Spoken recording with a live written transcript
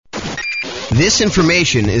This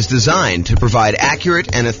information is designed to provide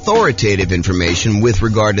accurate and authoritative information with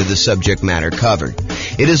regard to the subject matter covered.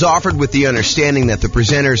 It is offered with the understanding that the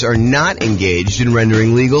presenters are not engaged in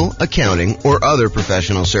rendering legal, accounting, or other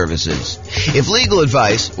professional services. If legal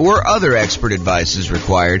advice or other expert advice is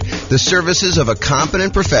required, the services of a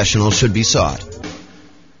competent professional should be sought.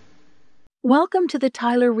 Welcome to the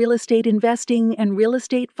Tyler Real Estate Investing and Real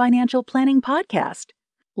Estate Financial Planning Podcast.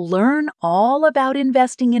 Learn all about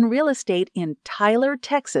investing in real estate in Tyler,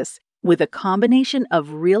 Texas, with a combination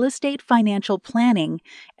of real estate financial planning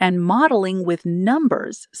and modeling with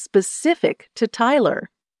numbers specific to Tyler,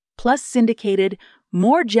 plus syndicated,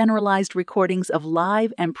 more generalized recordings of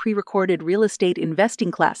live and pre-recorded real estate investing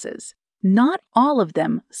classes, not all of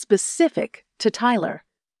them specific to Tyler.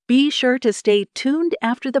 Be sure to stay tuned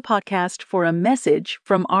after the podcast for a message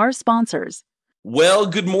from our sponsors. Well,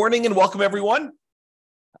 good morning and welcome, everyone.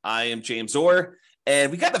 I am James Orr,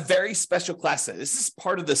 and we got a very special class today. This is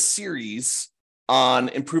part of the series on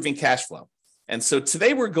improving cash flow. And so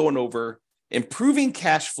today we're going over improving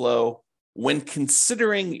cash flow when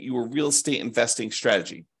considering your real estate investing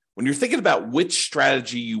strategy. When you're thinking about which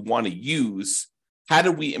strategy you want to use, how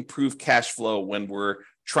do we improve cash flow when we're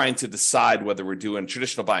trying to decide whether we're doing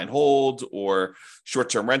traditional buy and hold or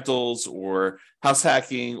short-term rentals or house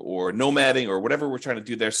hacking or nomading or whatever we're trying to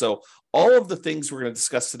do there. So all of the things we're going to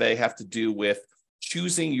discuss today have to do with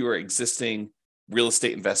choosing your existing real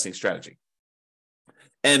estate investing strategy.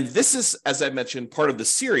 And this is, as I mentioned, part of the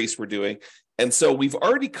series we're doing. And so we've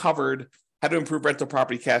already covered how to improve rental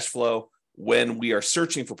property cash flow when we are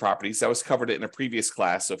searching for properties. That was covered in a previous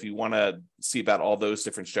class. So if you want to see about all those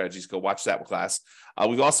different strategies, go watch that class.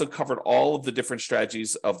 We've also covered all of the different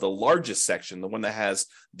strategies of the largest section, the one that has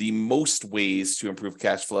the most ways to improve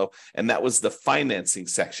cash flow. And that was the financing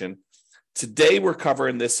section. Today, we're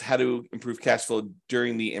covering this, how to improve cash flow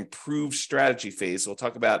during the improved strategy phase. We'll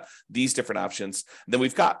talk about these different options. And then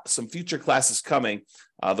we've got some future classes coming.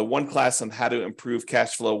 The one class on how to improve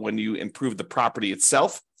cash flow when you improve the property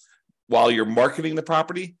itself, while you're marketing the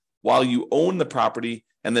property, while you own the property,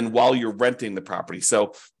 and then while you're renting the property.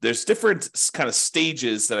 So there's different kind of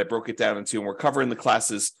stages that I broke it down into, and we're covering the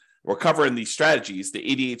classes, we're covering the strategies, the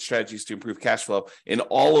 88 strategies to improve cash flow in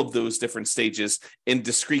all of those different stages in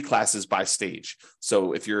discrete classes by stage.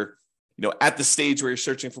 So if you're at the stage where you're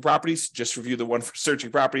searching for properties, just review the one for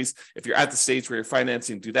searching properties. If you're at the stage where you're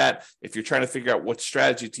financing, do that. If you're trying to figure out what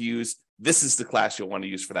strategy to use, this is the class you'll want to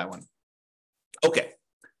use for that one. Okay.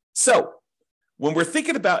 So when we're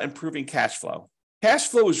thinking about improving cash flow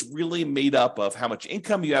is really made up of how much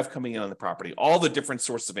income you have coming in on the property, all the different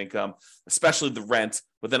sources of income, especially the rent,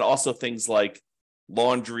 but then also things like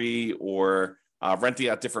laundry or renting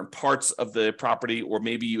out different parts of the property, or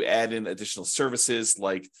maybe you add in additional services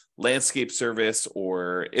like landscape service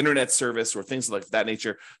or internet service or things like that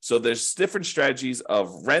nature. So there's different strategies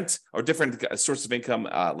of rent or different sources of income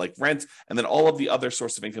like rent, and then all of the other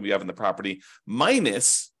sources of income you have in the property,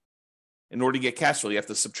 minus, in order to get cash flow, you have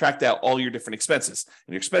to subtract out all your different expenses.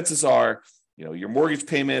 And your expenses are, your mortgage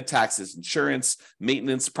payment, taxes, insurance,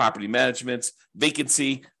 maintenance, property management,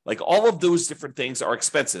 vacancy, like all of those different things are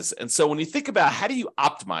expenses. And so when you think about how do you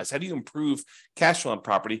optimize, how do you improve cash flow on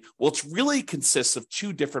property? Well, it really consists of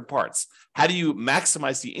two different parts. How do you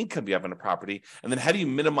maximize the income you have on a property? And then how do you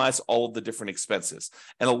minimize all of the different expenses?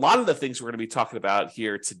 And a lot of the things we're going to be talking about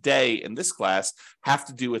here today in this class have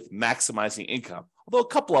to do with maximizing income. Although a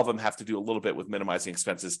couple of them have to do a little bit with minimizing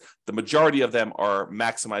expenses, the majority of them are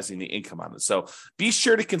maximizing the income on it. So be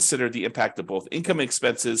sure to consider the impact of both income and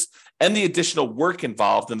expenses and the additional work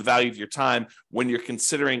involved and the value of your time when you're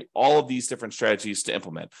considering all of these different strategies to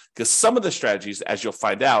implement. Because some of the strategies, as you'll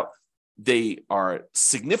find out, they are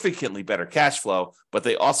significantly better cash flow, but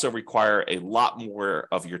they also require a lot more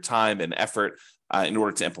of your time and effort in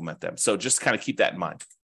order to implement them. So just kind of keep that in mind.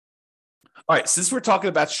 All right, since we're talking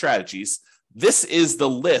about strategies, this is the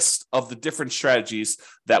list of the different strategies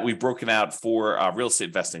that we've broken out for real estate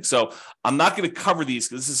investing. So I'm not going to cover these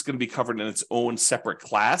because this is going to be covered in its own separate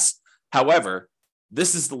class. However,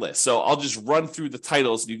 this is the list. So I'll just run through the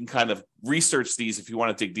titles and you can kind of research these if you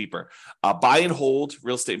want to dig deeper. Buy and hold,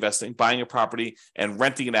 real estate investing, buying a property and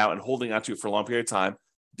renting it out and holding onto it for a long period of time.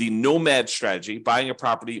 The nomad strategy, buying a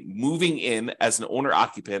property, moving in as an owner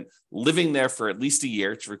occupant, living there for at least a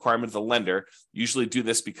year. It's a requirement of the lender. Usually do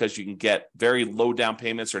this because you can get very low down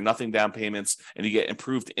payments or nothing down payments, and you get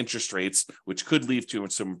improved interest rates, which could lead to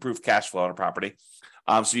some improved cash flow on a property.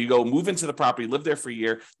 So you go move into the property, live there for a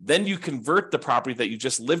year, then you convert the property that you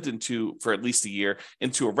just lived into for at least a year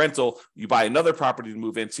into a rental. You buy another property to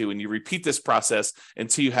move into, and you repeat this process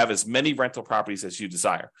until you have as many rental properties as you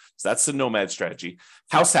desire. So that's the nomad strategy.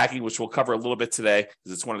 House hacking, which we'll cover a little bit today,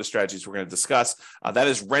 because it's one of the strategies we're going to discuss. That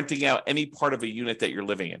is renting out any part of a unit that you're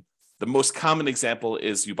living in. The most common example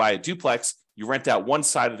is you buy a duplex, you rent out one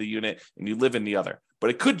side of the unit, and you live in the other. But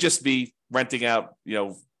it could just be renting out,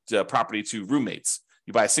 the property to roommates.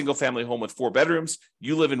 You buy a single family home with 4 bedrooms,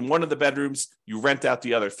 you live in one of the bedrooms, you rent out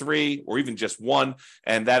the other 3 or even just one,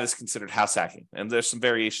 and that is considered house hacking. And there's some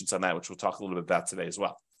variations on that, which we'll talk a little bit about today as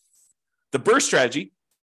well. The BRRRR strategy: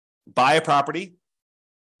 buy a property,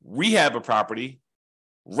 rehab a property,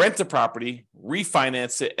 rent a property,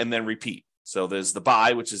 refinance it, and then repeat. So there's the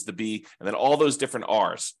buy, which is the B, and then all those different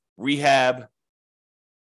R's: rehab,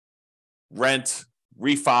 rent,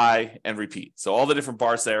 refi, and repeat. So all the different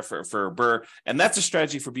bars there for BRRRR. And that's a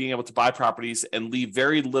strategy for being able to buy properties and leave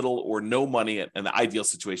very little or no money in the ideal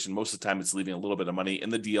situation. Most of the time it's leaving a little bit of money in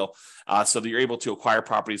the deal, so that you're able to acquire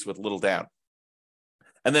properties with little down.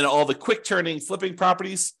 And then all the quick turning flipping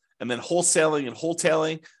properties, and then wholesaling and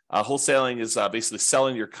wholetailing. Wholesaling is basically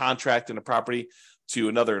selling your contract in a property to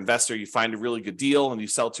another investor. You find a really good deal and you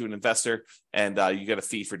sell to an investor, and you get a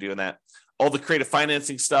fee for doing that. All the creative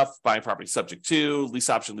financing stuff: buying property subject to, lease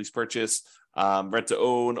option, lease purchase, rent to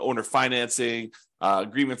own, owner financing,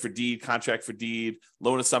 agreement for deed, contract for deed,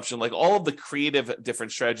 loan assumption, like all of the creative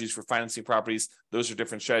different strategies for financing properties. Those are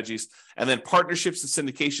different strategies. And then partnerships and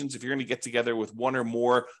syndications: if you're going to get together with one or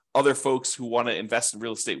more other folks who want to invest in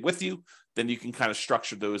real estate with you, then you can kind of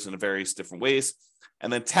structure those in various different ways.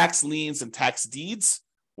 And then tax liens and tax deeds: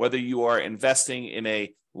 whether you are investing in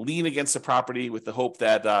a lien against a property with the hope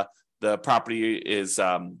that the property is,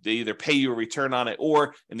 they either pay you a return on it,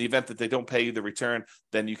 or in the event that they don't pay you the return,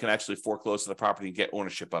 then you can actually foreclose on the property and get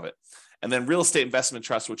ownership of it. And then real estate investment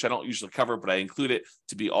trust, which I don't usually cover, but I include it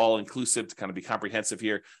to be all inclusive, to kind of be comprehensive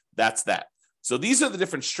here. That's that. So these are the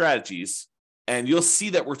different strategies. And you'll see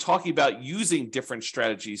that we're talking about using different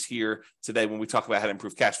strategies here today when we talk about how to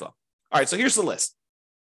improve cash flow. All right, so here's the list.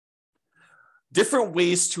 Different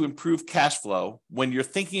ways to improve cash flow when you're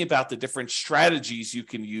thinking about the different strategies you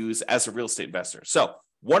can use as a real estate investor. So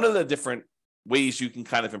one of the different ways you can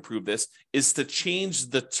kind of improve this is to change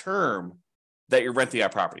the term that you're renting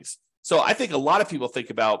out properties. So I think a lot of people think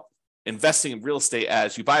about investing in real estate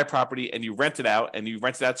as you buy a property and you rent it out, and you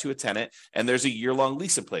rent it out to a tenant, and there's a year-long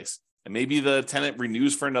lease in place. And maybe the tenant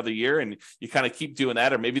renews for another year, and you kind of keep doing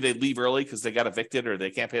that. Or maybe they leave early because they got evicted or they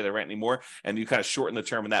can't pay their rent anymore, and you kind of shorten the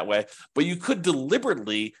term in that way. But you could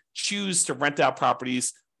deliberately choose to rent out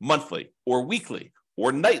properties monthly or weekly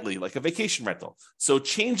or nightly, like a vacation rental. So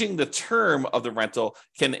changing the term of the rental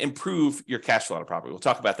can improve your cash flow on a property. We'll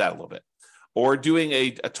talk about that a little bit. Or doing a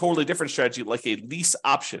totally different strategy, like a lease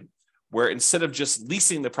option, where instead of just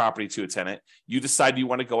leasing the property to a tenant, you decide you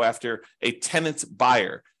want to go after a tenant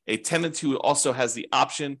buyer, a tenant who also has the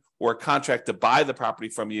option or a contract to buy the property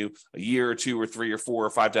from you a year or 2 or 3 or 4 or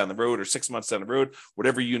 5 down the road, or 6 months down the road,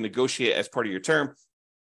 whatever you negotiate as part of your term.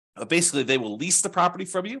 Basically, they will lease the property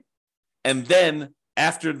from you, and then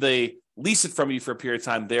after they lease it from you for a period of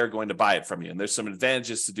time, they're going to buy it from you. And there's some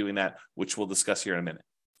advantages to doing that, which we'll discuss here in a minute.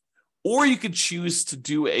 Or you could choose to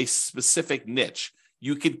do a specific niche.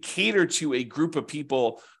 You could cater to a group of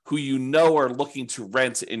people who you know are looking to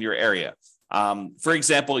rent in your area. For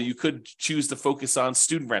example, you could choose to focus on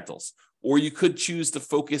student rentals, or you could choose to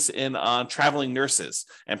focus in on traveling nurses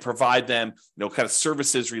and provide them, kind of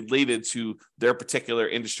services related to their particular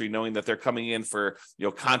industry, knowing that they're coming in for,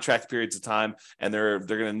 contract periods of time, and they're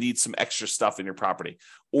going to need some extra stuff in your property.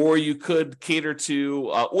 Or you could cater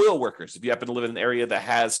to oil workers if you happen to live in an area that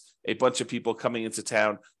has a bunch of people coming into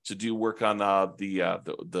town to do work on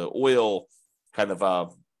the oil kind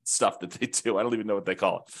of stuff that they do. I don't even know what they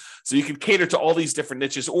call it. So you can cater to all these different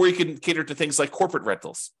niches, or you can cater to things like corporate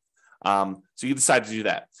rentals. So you decide to do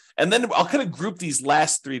that. And then I'll kind of group these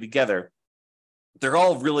last 3 together. They're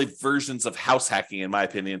all really versions of house hacking, in my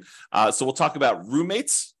opinion. So we'll talk about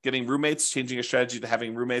roommates, getting roommates, changing a strategy to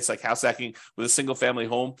having roommates, like house hacking with a single family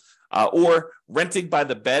home, or renting by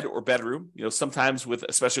the bed or bedroom. Sometimes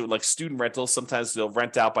especially with like student rentals, sometimes they'll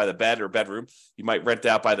rent out by the bed or bedroom. You might rent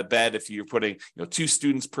out by the bed if you're putting 2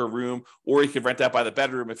 students per room, or you could rent out by the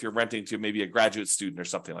bedroom if you're renting to maybe a graduate student or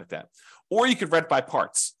something like that. Or you could rent by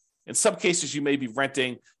parts. In some cases, you may be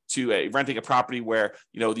renting to renting a property where,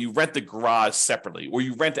 you rent the garage separately, or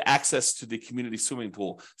you rent access to the community swimming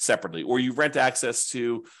pool separately, or you rent access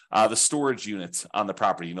to the storage units on the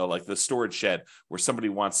property, like the storage shed where somebody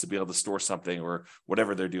wants to be able to store something or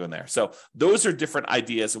whatever they're doing there. So those are different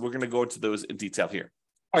ideas, and we're going to go into those in detail here.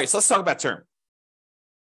 All right, so let's talk about term.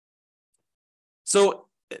 So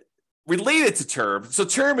related to term, so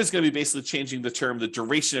term is going to be basically changing the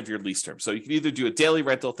duration of your lease term. So you can either do a daily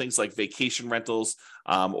rental, things like vacation rentals,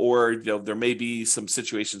 or there may be some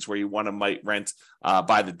situations where you might rent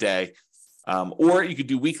by the day, or you could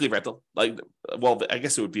do weekly rental. I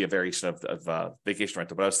guess it would be a variation of vacation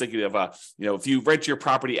rental. But I was thinking of if you rent your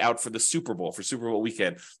property out for the Super Bowl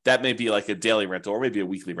weekend, that may be like a daily rental or maybe a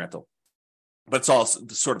weekly rental. But it's all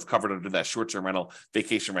sort of covered under that short-term rental,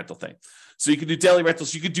 vacation rental thing. So you can do daily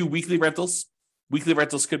rentals. You could do weekly rentals. Weekly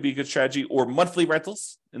rentals could be a good strategy, or monthly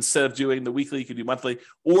rentals. Instead of doing the weekly, you could do monthly.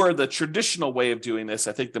 Or the traditional way of doing this,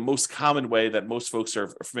 I think the most common way that most folks are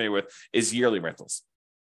familiar with, is yearly rentals.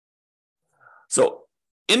 So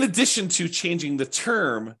in addition to changing the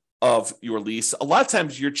term of your lease, a lot of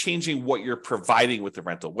times you're changing what you're providing with the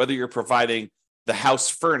rental, whether you're providing the house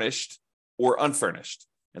furnished or unfurnished.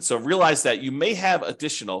 And so realize that you may have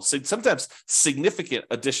sometimes significant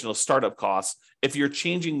additional startup costs if you're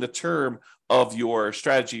changing the term of your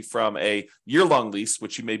strategy from a year-long lease,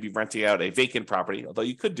 which you may be renting out a vacant property, although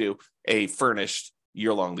you could do a furnished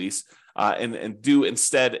year-long lease, and do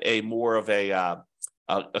instead a more of a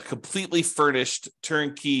completely furnished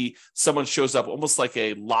turnkey. Someone shows up almost like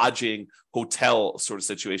a lodging hotel sort of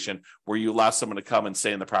situation where you allow someone to come and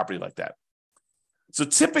stay in the property like that. So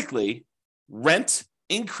typically, rent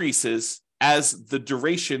increases as the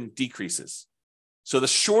duration decreases. So the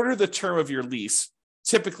shorter the term of your lease,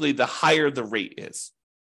 typically the higher the rate is.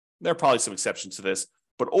 There are probably some exceptions to this,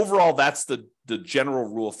 but overall, that's the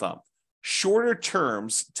general rule of thumb. Shorter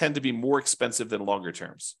terms tend to be more expensive than longer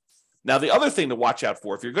terms. Now, the other thing to watch out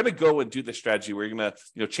for, if you're going to go and do the strategy where you're going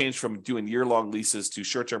to change from doing year-long leases to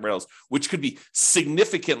short-term rentals, which could be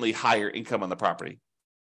significantly higher income on the property,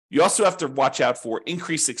 you also have to watch out for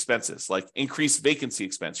increased expenses, like increased vacancy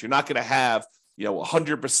expense. You're not going to have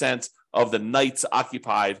 100% of the nights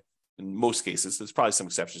occupied in most cases. There's probably some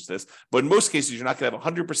exceptions to this, but in most cases, you're not going to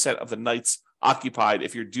have 100% of the nights occupied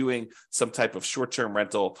if you're doing some type of short-term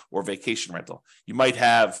rental or vacation rental. You might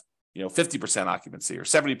have 50% occupancy or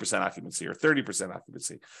 70% occupancy or 30%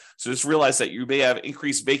 occupancy. So just realize that you may have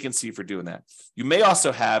increased vacancy for doing that. You may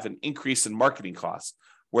also have an increase in marketing costs.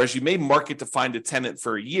 Whereas you may market to find a tenant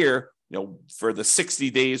for a year, for the 60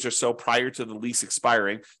 days or so prior to the lease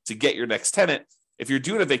expiring to get your next tenant. If you're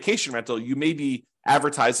doing a vacation rental, you may be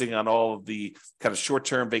advertising on all of the kind of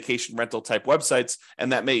short-term vacation rental type websites,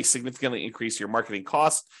 and that may significantly increase your marketing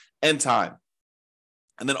costs and time.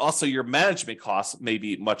 And then also your management costs may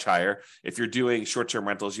be much higher. If you're doing short-term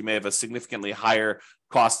rentals, you may have a significantly higher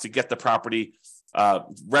cost to get the property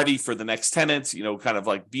ready for the next tenants, kind of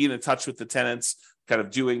like being in touch with the tenants, kind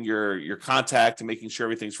of doing your contact and making sure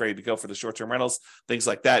everything's ready to go for the short-term rentals. Things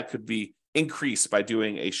like that could be increased by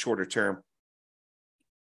doing a shorter term.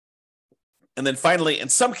 And then finally, in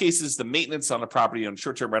some cases, the maintenance on a property on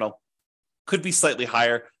short-term rental could be slightly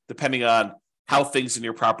higher depending on how things in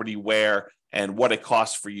your property wear and what it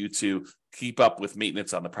costs for you to keep up with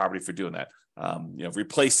maintenance on the property for doing that.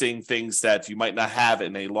 Replacing things that you might not have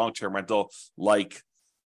in a long-term rental, like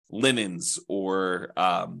linens or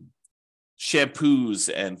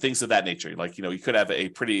shampoos and things of that nature. Like, you could have a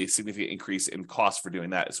pretty significant increase in cost for doing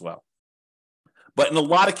that as well. But in a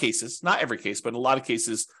lot of cases, not every case, but in a lot of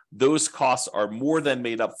cases, those costs are more than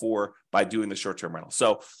made up for by doing the short-term rental.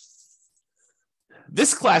 So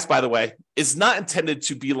this class, by the way, is not intended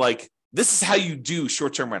to be like, this is how you do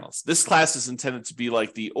short-term rentals. This class is intended to be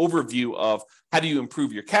like the overview of how do you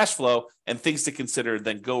improve your cash flow and things to consider,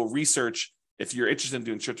 then go research. If you're interested in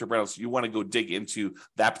doing short-term rentals, you want to go dig into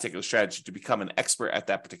that particular strategy to become an expert at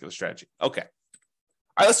that particular strategy. Okay. All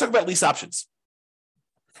right, let's talk about lease options.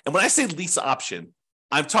 And when I say lease option,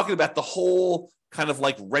 I'm talking about the whole kind of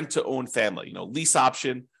like rent-to-own family. Lease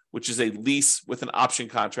option, which is a lease with an option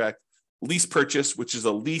contract. Lease purchase, which is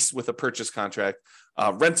a lease with a purchase contract.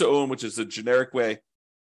 Rent-to-own, which is a generic way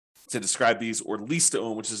to describe these, or lease to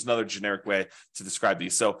own, which is another generic way to describe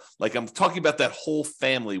these. So like I'm talking about that whole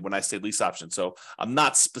family when I say lease option. So I'm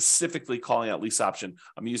not specifically calling out lease option.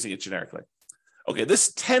 I'm using it generically. Okay,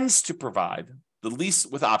 this tends to provide the lease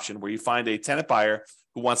with option where you find a tenant buyer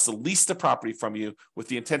who wants to lease the property from you with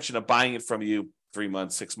the intention of buying it from you 3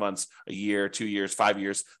 months, 6 months, a year, 2 years, 5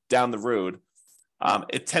 years down the road.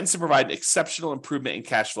 It tends to provide exceptional improvement in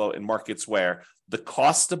cash flow in markets where the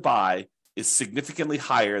cost to buy is significantly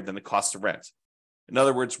higher than the cost to rent. In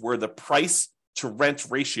other words, where the price to rent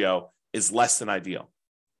ratio is less than ideal.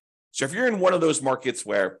 So if you're in one of those markets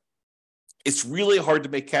where it's really hard to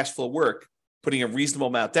make cash flow work, putting a reasonable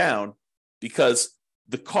amount down because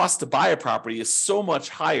the cost to buy a property is so much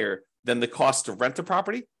higher than the cost to rent a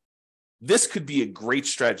property, this could be a great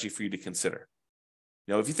strategy for you to consider.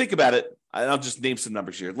 If you think about it, I'll just name some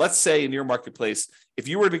numbers here. Let's say in your marketplace, if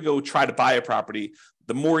you were to go try to buy a property,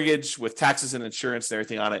 the mortgage with taxes and insurance and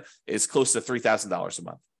everything on it is close to $3,000 a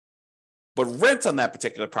month. But rent on that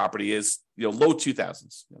particular property is, low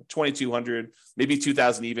 2000s, 2,200, maybe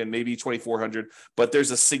 2,000 even, maybe 2,400. But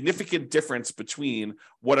there's a significant difference between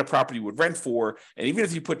what a property would rent for, and even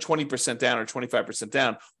if you put 20% down or 25%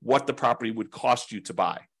 down, what the property would cost you to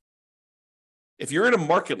buy. If you're in a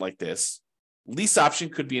market like this, lease option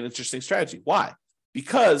could be an interesting strategy. Why?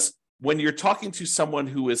 Because when you're talking to someone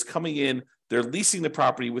who is coming in, they're leasing the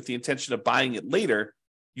property with the intention of buying it later,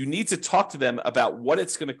 you need to talk to them about what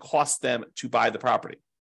it's going to cost them to buy the property.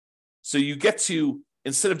 So you get to,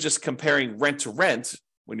 instead of just comparing rent to rent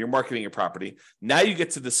when you're marketing your property, now you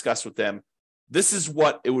get to discuss with them, this is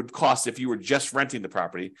what it would cost if you were just renting the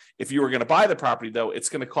property. If you were going to buy the property, though, it's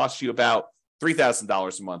going to cost you about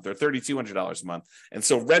 $3,000 a month or $3,200 a month. And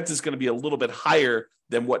so rent is going to be a little bit higher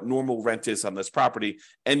than what normal rent is on this property,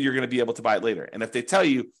 and you're going to be able to buy it later. And if they tell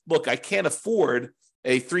you, look, I can't afford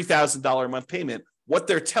a $3,000 a month payment, what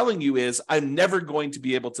they're telling you is, I'm never going to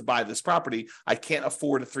be able to buy this property. I can't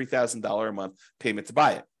afford a $3,000 a month payment to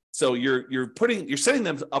buy it. So you're setting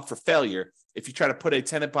them up for failure if you try to put a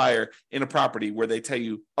tenant buyer in a property where they tell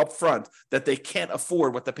you up front that they can't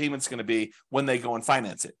afford what the payment's going to be when they go and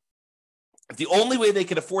finance it. If the only way they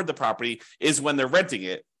can afford the property is when they're renting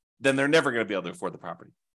it, then they're never going to be able to afford the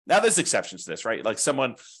property. Now, there's exceptions to this, right? Like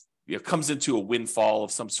someone comes into a windfall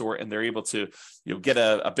of some sort and they're able to get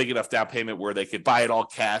a big enough down payment where they could buy it all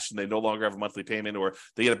cash and they no longer have a monthly payment, or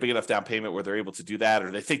they get a big enough down payment where they're able to do that,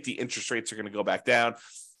 or they think the interest rates are going to go back down.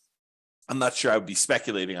 I'm not sure I would be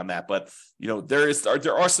speculating on that, but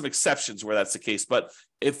there are some exceptions where that's the case. But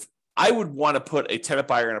if I would want to put a tenant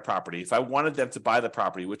buyer in a property, if I wanted them to buy the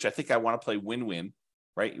property, which I think I want to play win-win,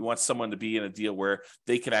 right? You want someone to be in a deal where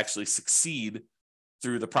they can actually succeed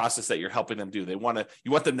through the process that you're helping them do. You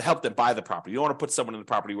want them to help them buy the property. You don't want to put someone in the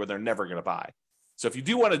property where they're never going to buy. So if you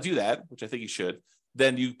do want to do that, which I think you should,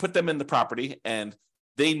 then you put them in the property and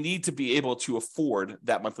they need to be able to afford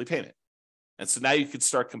that monthly payment. And so now you can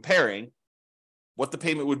start comparing what the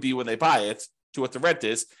payment would be when they buy it to what the rent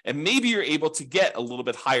is, and maybe you're able to get a little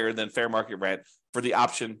bit higher than fair market rent for the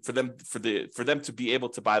option for them to be able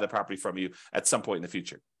to buy the property from you at some point in the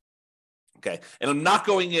future. Okay, and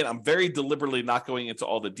I'm very deliberately not going into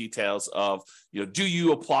all the details of, do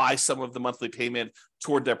you apply some of the monthly payment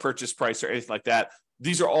toward their purchase price or anything like that.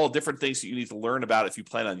 These are all different things that you need to learn about if you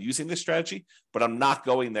plan on using this strategy, but I'm not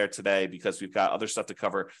going there today because we've got other stuff to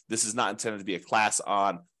cover. This is not intended to be a class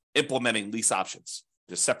on implementing lease options.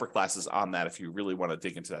 Just separate classes on that if you really want to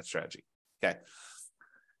dig into that strategy. Okay.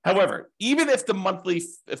 However, even if the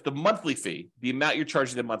monthly fee, the amount you're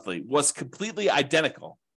charging them monthly, was completely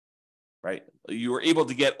identical, right? You were able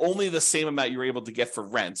to get only the same amount you were able to get for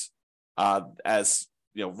rent as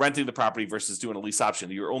renting the property versus doing a lease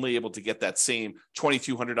option. You were only able to get that same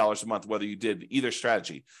 $2,200 a month, whether you did either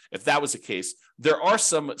strategy. If that was the case, there are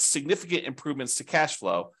some significant improvements to cash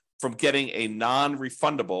flow from getting a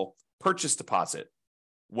non-refundable purchase deposit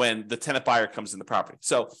when the tenant buyer comes in the property.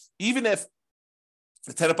 So even if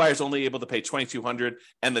the tenant buyer is only able to pay $2,200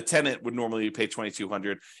 and the tenant would normally pay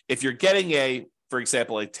 $2,200, if you're getting for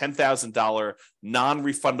example, a $10,000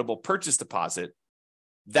 non-refundable purchase deposit,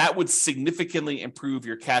 that would significantly improve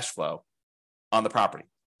your cash flow on the property.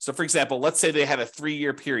 So for example, let's say they had a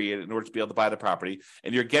 3-year period in order to be able to buy the property,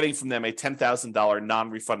 and you're getting from them a $10,000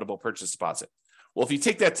 non-refundable purchase deposit. Well, if you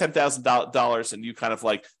take that $10,000 and you kind of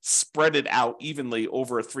like spread it out evenly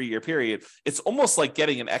over a 3-year period, it's almost like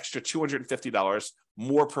getting an extra $250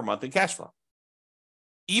 more per month in cash flow.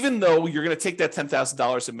 Even though you're going to take that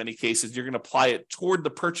 $10,000 in many cases, you're going to apply it toward the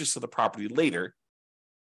purchase of the property later.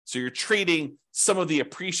 So you're trading some of the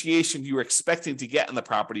appreciation you were expecting to get in the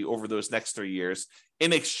property over those next 3 years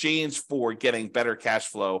in exchange for getting better cash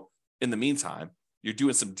flow in the meantime. You're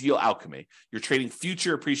doing some deal alchemy. You're trading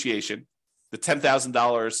future appreciation, the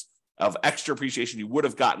 $10,000 of extra appreciation you would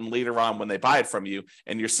have gotten later on when they buy it from you.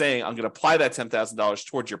 And you're saying, I'm going to apply that $10,000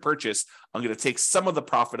 towards your purchase. I'm going to take some of the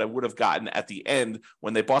profit I would have gotten at the end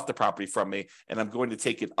when they bought the property from me, and I'm going to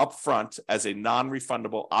take it up front as a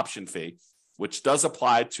non-refundable option fee, which does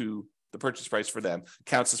apply to the purchase price for them,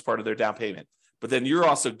 counts as part of their down payment. But then you're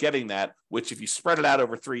also getting that, which if you spread it out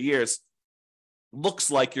over 3 years, looks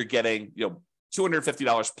like you're getting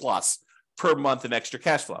 $250 plus per month in extra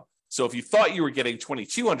cash flow. So if you thought you were getting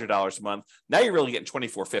 $2,200 a month, now you're really getting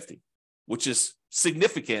 $2,450, which is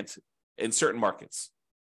significant in certain markets,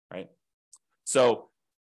 right? So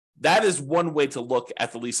that is one way to look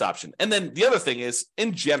at the lease option. And then the other thing is,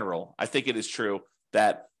 in general, I think it is true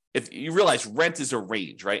that if you realize rent is a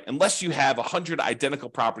range, right? Unless you have 100 identical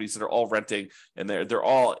properties that are all renting and they're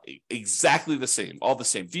all exactly the same, all the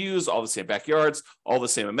same views, all the same backyards, all the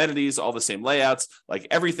same amenities, all the same layouts, like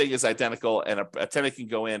everything is identical, and a tenant can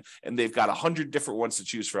go in and they've got 100 different ones to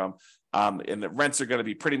choose from. And the rents are going to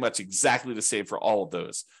be pretty much exactly the same for all of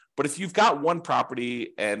those. But if you've got one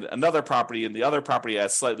property and another property, and the other property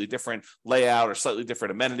has slightly different layout or slightly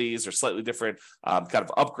different amenities or slightly different kind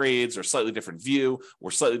of upgrades or slightly different view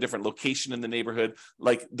or slightly different location in the neighborhood,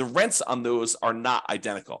 like the rents on those are not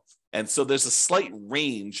identical. And so there's a slight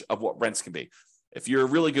range of what rents can be. If you're a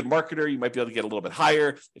really good marketer, you might be able to get a little bit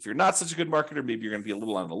higher. If you're not such a good marketer, maybe you're going to be a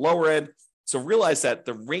little on the lower end. So realize that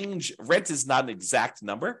the range, rent is not an exact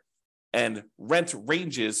number, and rent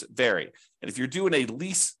ranges vary. And if you're doing a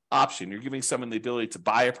lease option, you're giving someone the ability to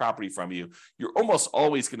buy a property from you, you're almost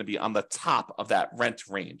always going to be on the top of that rent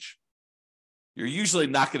range. You're usually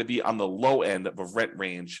not going to be on the low end of a rent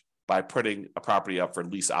range by putting a property up for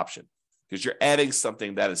lease option, because you're adding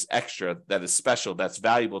something that is extra, that is special, that's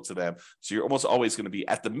valuable to them. So you're almost always going to be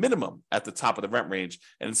at the minimum at the top of the rent range.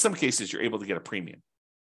 And in some cases, you're able to get a premium.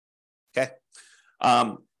 Okay.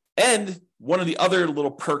 And one of the other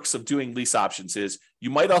little perks of doing lease options is you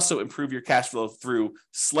might also improve your cash flow through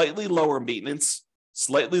slightly lower maintenance,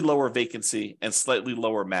 slightly lower vacancy, and slightly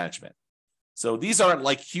lower management. So these aren't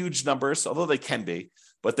like huge numbers, although they can be,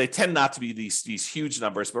 but they tend not to be these huge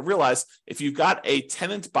numbers. But realize if you've got a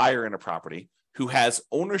tenant buyer in a property who has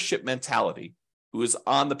ownership mentality, who is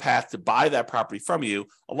on the path to buy that property from you,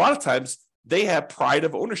 a lot of times they have pride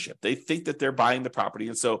of ownership. They think that they're buying the property,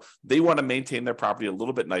 and so they want to maintain their property a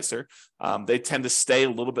little bit nicer. They tend to stay a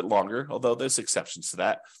little bit longer, although there's exceptions to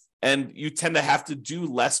that. And you tend to have to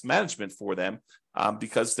do less management for them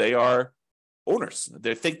because they are owners.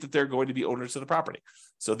 They think that they're going to be owners of the property.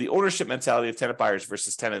 So the ownership mentality of tenant buyers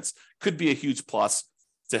versus tenants could be a huge plus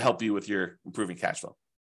to help you with your improving cash flow.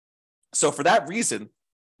 So for that reason,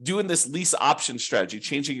 doing this lease option strategy,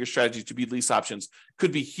 changing your strategy to be lease options,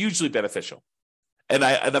 could be hugely beneficial. And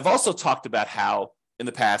I've also talked about how in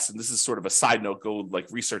the past, and this is sort of a side note, go like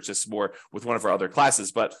research this more with one of our other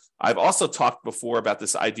classes, but I've also talked before about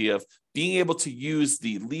this idea of being able to use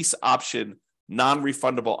the lease option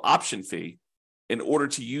non-refundable option fee in order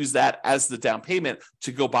to use that as the down payment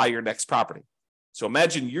to go buy your next property. So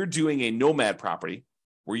imagine you're doing a nomad property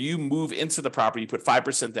where you move into the property, you put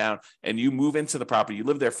 5% down, and you move into the property, you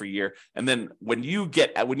live there for a year. And then when you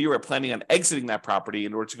are planning on exiting that property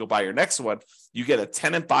in order to go buy your next one, you get a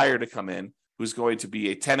tenant buyer to come in who's going to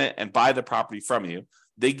be a tenant and buy the property from you.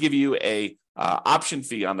 They give you a option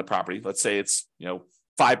fee on the property. Let's say it's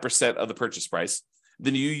 5% of the purchase price.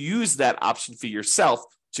 Then you use that option fee yourself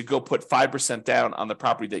to go put 5% down on the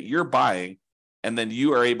property that you're buying, and then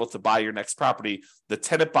you are able to buy your next property. The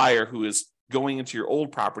tenant buyer who is going into your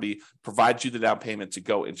old property provides you the down payment to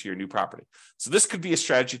go into your new property. So this could be a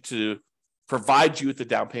strategy to provide you with the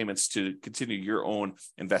down payments to continue your own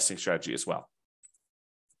investing strategy as well.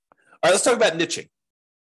 All right, let's talk about niching.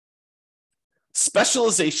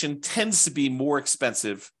 Specialization tends to be more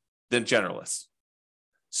expensive than generalists.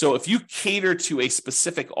 So if you cater to a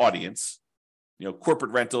specific audience,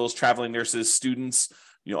 corporate rentals, traveling nurses, students,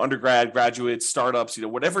 undergrad, graduates, startups,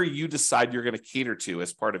 whatever you decide you're going to cater to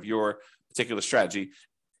as part of your particular strategy,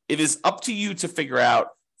 it is up to you to figure out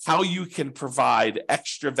how you can provide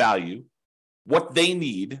extra value, what they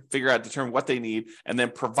need, determine what they need, and then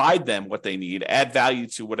provide them what they need, add value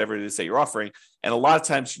to whatever it is that you're offering. And a lot of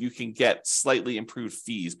times you can get slightly improved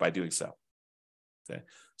fees by doing so. Okay.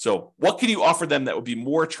 So what can you offer them that would be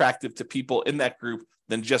more attractive to people in that group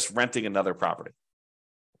than just renting another property?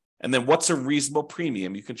 And then what's a reasonable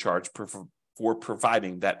premium you can charge for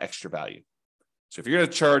providing that extra value? So if you're going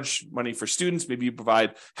to charge money for students, maybe you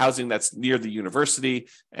provide housing that's near the university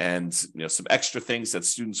and some extra things that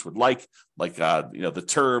students would like the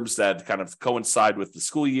terms that kind of coincide with the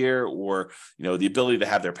school year, or the ability to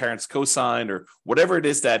have their parents co-sign, or whatever it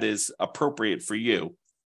is that is appropriate for you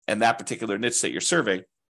and that particular niche that you're serving.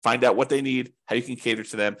 Find out what they need, how you can cater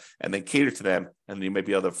to them, and then cater to them, and then you may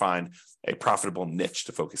be able to find a profitable niche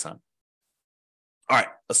to focus on. All right,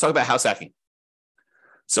 let's talk about house hacking.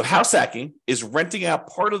 So house hacking is renting out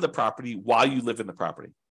part of the property while you live in the property.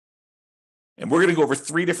 And we're going to go over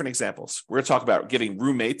 3 different examples. We're going to talk about getting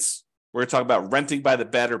roommates. We're going to talk about renting by the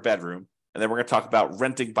bed or bedroom. And then we're going to talk about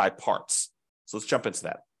renting by parts. So let's jump into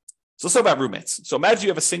that. So let's talk about roommates. So imagine you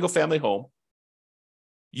have a single family home.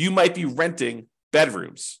 You might be renting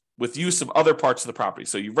bedrooms with use of other parts of the property.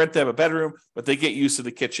 So you rent them a bedroom, but they get use of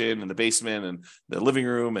the kitchen and the basement and the living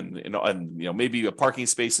room and maybe a parking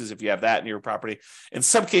spaces if you have that in your property. In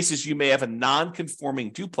some cases, you may have a non-conforming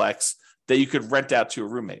duplex that you could rent out to a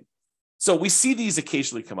roommate. So we see these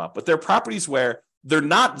occasionally come up, but they're properties where they're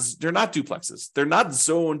not duplexes. They're not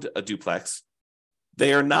zoned a duplex.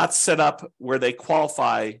 They are not set up where they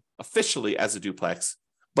qualify officially as a duplex,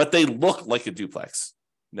 but they look like a duplex.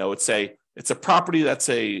 It's a property that's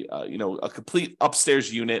a complete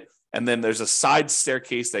upstairs unit, and then there's a side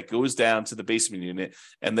staircase that goes down to the basement unit,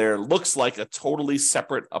 and there looks like a totally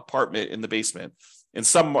separate apartment in the basement. In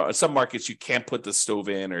some markets, you can't put the stove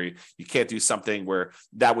in, or you can't do something where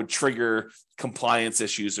that would trigger compliance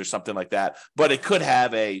issues or something like that. But it could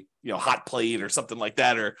have a hot plate or something like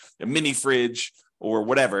that, or a mini fridge or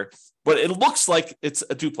whatever. But it looks like it's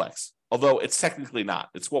a duplex, although it's technically not.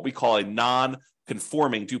 It's what we call a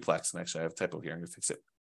non-conforming duplex. And actually, I have a typo here. I'm going to fix it.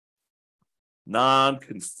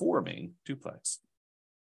 Non-conforming duplex.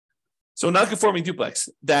 So non-conforming duplex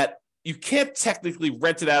that you can't technically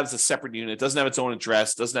rent it out as a separate unit. It doesn't have its own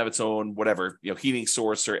address, doesn't have its own whatever, heating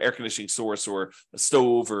source or air conditioning source or a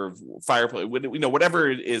stove or fireplace, whatever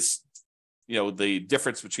it is, the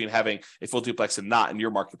difference between having a full duplex and not in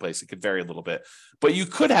your marketplace, it could vary a little bit. But you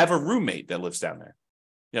could have a roommate that lives down there.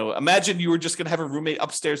 Imagine you were just going to have a roommate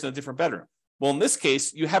upstairs in a different bedroom. Well, in this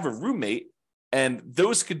case, you have a roommate, and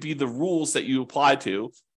those could be the rules that you apply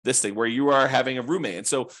to this thing where you are having a roommate. And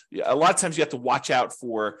so a lot of times you have to watch out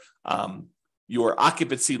for your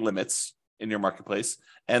occupancy limits in your marketplace,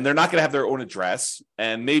 and they're not going to have their own address.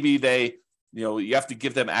 And maybe you have to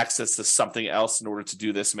give them access to something else in order to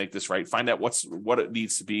do this and make this right. Find out what it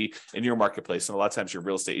needs to be in your marketplace. And a lot of times your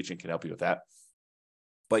real estate agent can help you with that.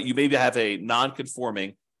 But you maybe have a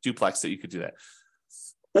non-conforming duplex that you could do that.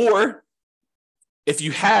 Or if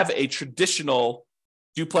you have a traditional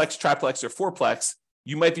duplex, triplex, or fourplex,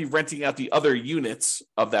 you might be renting out the other units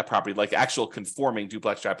of that property, like actual conforming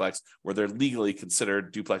duplex, triplex, where they're legally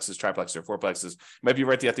considered duplexes, triplexes, or fourplexes. You might be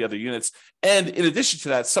renting out the other units. And in addition to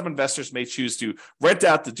that, some investors may choose to rent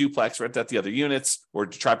out the duplex, rent out the other units, or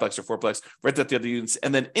triplex or fourplex, rent out the other units.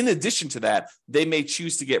 And then in addition to that, they may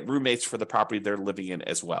choose to get roommates for the property they're living in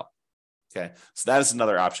as well. Okay, so that is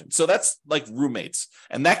another option. So that's like roommates.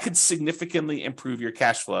 And that could significantly improve your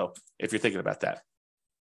cash flow if you're thinking about that.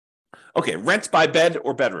 Okay, rent by bed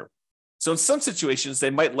or bedroom. So in some situations, they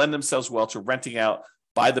might lend themselves well to renting out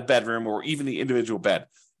by the bedroom or even the individual bed.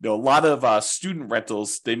 A lot of student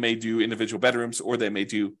rentals, they may do individual bedrooms, or they may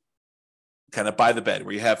do kind of by the bed,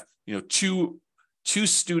 where you have two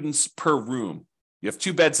students per room. You have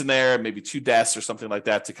two beds in there, maybe two desks or something like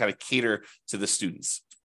that to kind of cater to the students.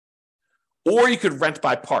 Or you could rent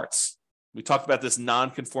by parts. We talked about this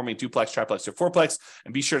non-conforming duplex, triplex, or fourplex,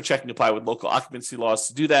 and be sure to check and comply with local occupancy laws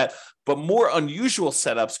to do that. But more unusual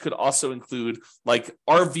setups could also include like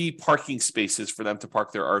RV parking spaces for them to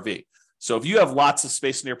park their RV. So if you have lots of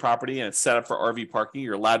space in your property and it's set up for RV parking,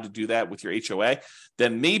 you're allowed to do that with your HOA,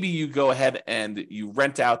 then maybe you go ahead and you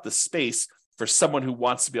rent out the space for someone who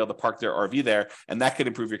wants to be able to park their RV there, and that could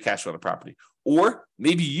improve your cash flow on the property. Or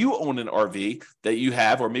maybe you own an RV that you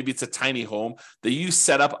have, or maybe it's a tiny home that you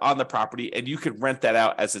set up on the property, and you could rent that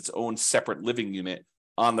out as its own separate living unit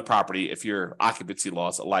on the property if your occupancy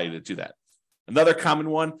laws allow you to do that. Another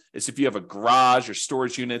common one is if you have a garage or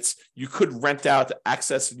storage units, you could rent out the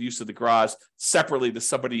access and use of the garage separately to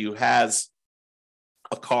somebody who has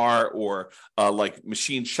a car or like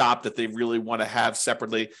machine shop that they really want to have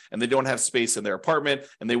separately, and they don't have space in their apartment,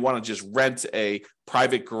 and they want to just rent a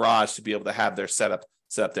private garage to be able to have their setup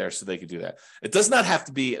there, so they can do that. It does not have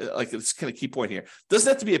to be like, it's kind of key point here. It doesn't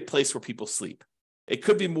have to be a place where people sleep. It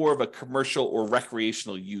could be more of a commercial or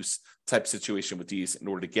recreational use type situation with these in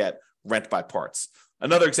order to get rent by parts.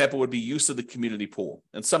 Another example would be use of the community pool.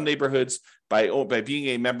 In some neighborhoods, by being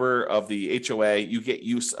a member of the HOA, you get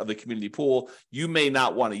use of the community pool. You may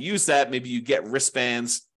not want to use that. Maybe you get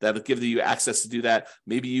wristbands that'll give you access to do that.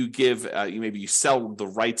 Maybe you sell the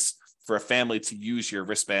rights for a family to use your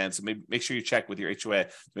wristbands. So maybe make sure you check with your HOA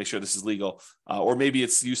to make sure this is legal. Or maybe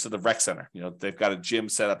it's use of the rec center. They've got a gym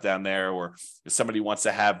set up down there, or if somebody wants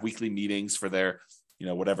to have weekly meetings for their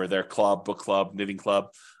whatever, their club, book club, knitting club,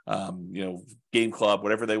 game club,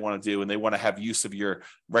 whatever they want to do, and they want to have use of your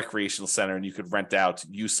recreational center, and you could rent out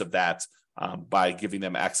use of that by giving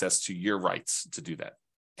them access to your rights to do that.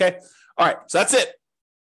 Okay. All right. So that's it.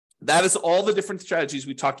 That is all the different strategies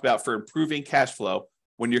we talked about for improving cash flow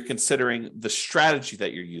when you're considering the strategy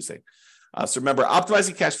that you're using. So remember,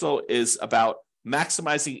 optimizing cash flow is about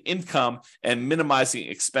maximizing income and minimizing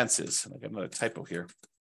expenses. I got another typo here.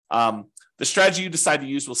 The strategy you decide to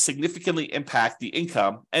use will significantly impact the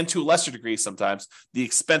income and, to a lesser degree sometimes, the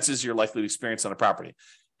expenses you're likely to experience on a property.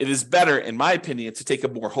 It is better, in my opinion, to take a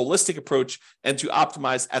more holistic approach and to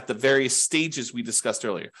optimize at the various stages we discussed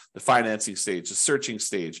earlier: the financing stage, the searching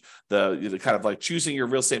stage, the kind of like choosing your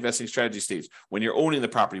real estate investing strategy stage, when you're owning the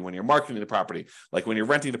property, when you're marketing the property, like when you're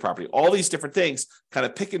renting the property, all these different things. Kind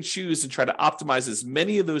of pick and choose and try to optimize as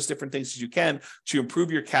many of those different things as you can to improve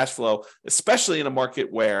your cash flow, especially in a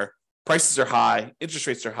market where prices are high, interest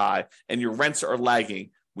rates are high, and your rents are lagging.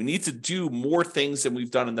 We need to do more things than we've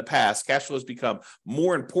done in the past. Cash flow has become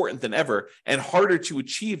more important than ever and harder to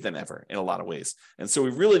achieve than ever in a lot of ways. And so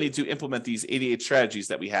we really need to implement these 88 strategies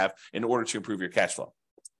that we have in order to improve your cash flow.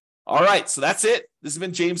 All right, so that's it. This has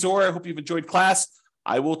been James Orr. I hope you've enjoyed class.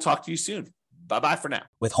 I will talk to you soon. Bye-bye for now.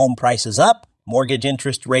 With home prices up, mortgage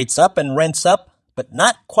interest rates up, and rents up, but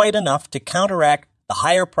not quite enough to counteract the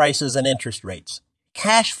higher prices and interest rates,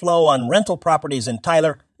 cash flow on rental properties in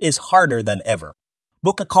Tyler is harder than ever.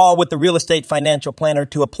 Book a call with the Real Estate Financial Planner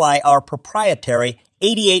to apply our proprietary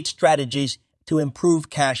 88 strategies to improve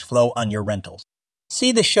cash flow on your rentals.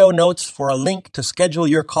 See the show notes for a link to schedule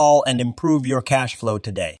your call and improve your cash flow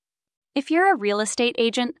today. If you're a real estate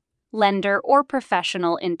agent, lender, or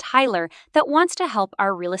professional in Tyler that wants to help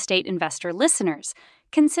our real estate investor listeners,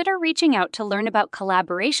 consider reaching out to learn about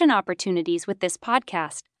collaboration opportunities with this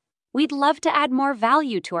podcast. We'd love to add more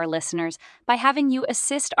value to our listeners by having you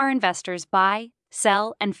assist our investors buy,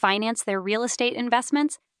 sell, and finance their real estate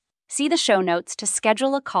investments. See the show notes to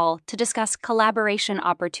schedule a call to discuss collaboration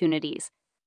opportunities.